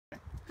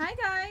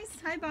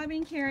Hi, Bobby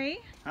and Carrie.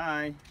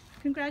 Hi.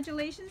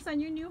 Congratulations on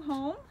your new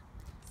home.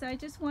 So I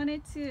just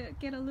wanted to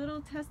get a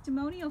little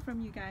testimonial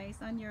from you guys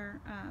on your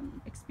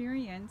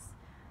experience.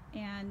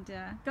 And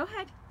go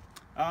ahead.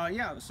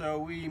 Yeah, so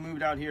we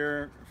moved out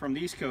here from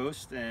the East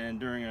Coast and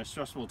during a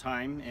stressful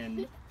time, and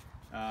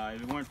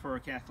if it weren't for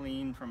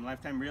Kathleen from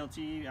Lifetime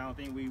Realty, I don't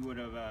think we would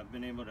have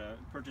been able to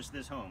purchase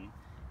this home.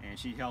 And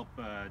she helped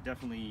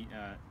definitely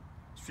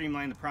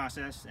streamline the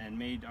process and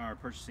made our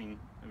purchasing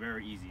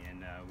very easy,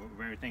 and we're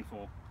very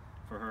thankful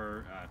for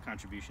her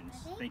contributions.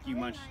 Thank you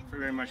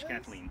very much,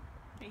 Kathleen.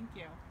 Thank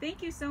you.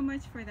 Thank you so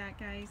much for that,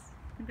 guys.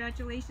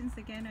 Congratulations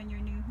again on your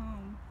new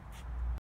home.